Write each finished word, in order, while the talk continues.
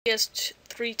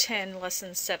L03.1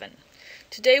 Lesson 7.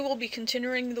 Today we'll be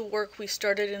continuing the work we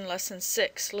started in Lesson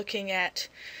 6, looking at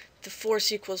the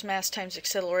force equals mass times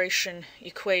acceleration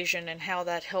equation and how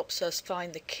that helps us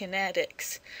find the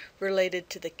kinetics related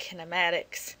to the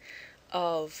kinematics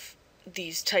of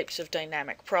these types of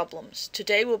dynamic problems.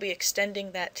 Today we'll be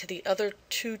extending that to the other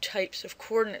two types of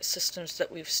coordinate systems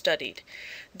that we've studied,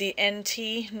 the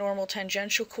NT, normal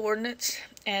tangential coordinates,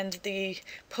 and the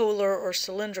polar or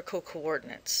cylindrical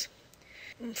coordinates.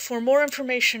 For more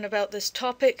information about this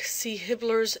topic, see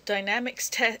Hibbeler's Dynamics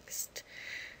text,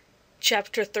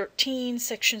 Chapter 13,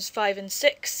 Sections 5 and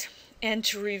 6, and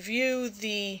to review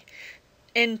the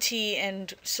NT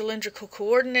and cylindrical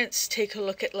coordinates, take a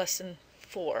look at Lesson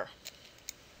 4.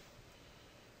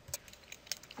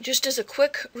 Just as a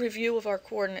quick review of our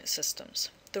coordinate systems.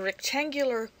 The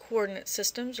rectangular coordinate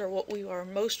systems are what we are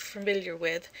most familiar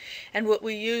with and what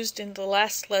we used in the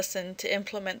last lesson to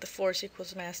implement the force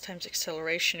equals mass times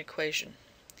acceleration equation.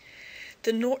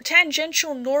 The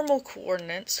tangential normal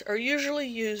coordinates are usually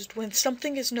used when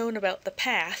something is known about the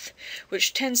path,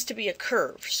 which tends to be a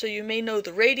curve. So you may know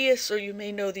the radius or you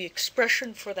may know the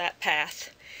expression for that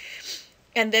path.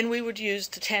 And then we would use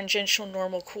the tangential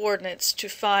normal coordinates to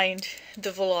find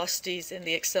the velocities and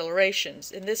the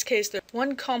accelerations. In this case, there's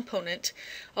one component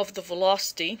of the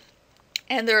velocity,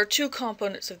 and there are two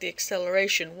components of the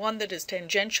acceleration, one that is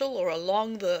tangential or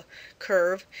along the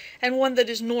curve, and one that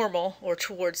is normal or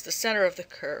towards the center of the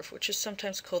curve, which is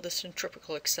sometimes called the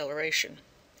centripetal acceleration.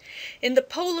 In the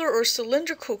polar or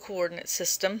cylindrical coordinate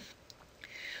system,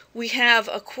 we have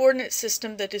a coordinate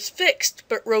system that is fixed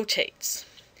but rotates.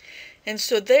 And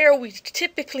so there we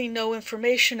typically know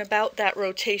information about that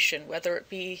rotation, whether it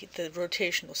be the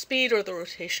rotational speed or the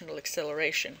rotational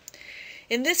acceleration.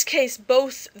 In this case,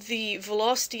 both the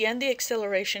velocity and the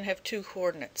acceleration have two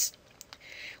coordinates,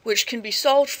 which can be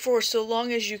solved for so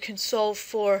long as you can solve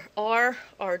for r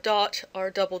dot,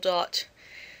 r double dot,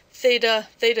 theta,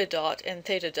 theta dot, and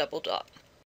theta double dot.